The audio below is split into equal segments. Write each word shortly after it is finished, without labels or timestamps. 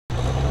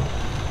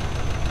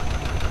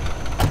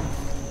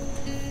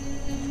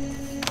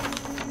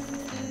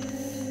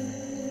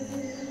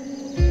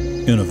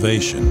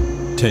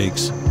Innovation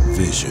takes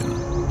vision.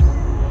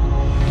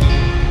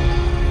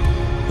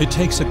 It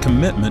takes a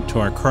commitment to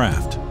our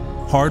craft,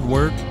 hard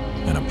work,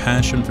 and a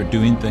passion for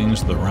doing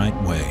things the right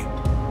way.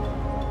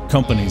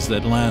 Companies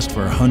that last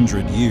for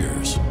 100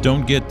 years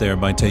don't get there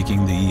by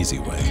taking the easy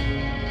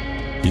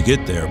way. You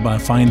get there by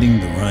finding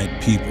the right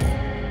people.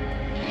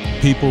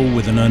 People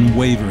with an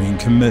unwavering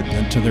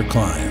commitment to their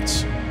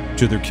clients,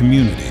 to their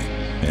community,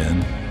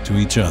 and to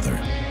each other.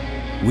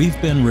 We've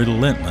been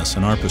relentless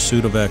in our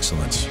pursuit of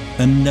excellence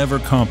and never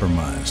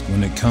compromised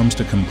when it comes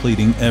to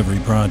completing every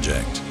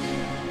project.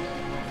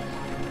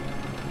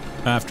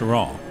 After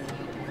all,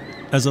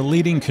 as a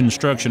leading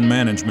construction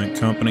management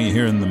company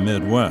here in the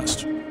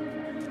Midwest,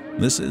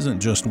 this isn't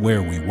just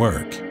where we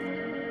work,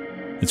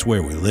 it's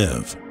where we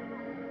live,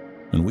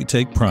 and we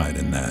take pride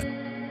in that.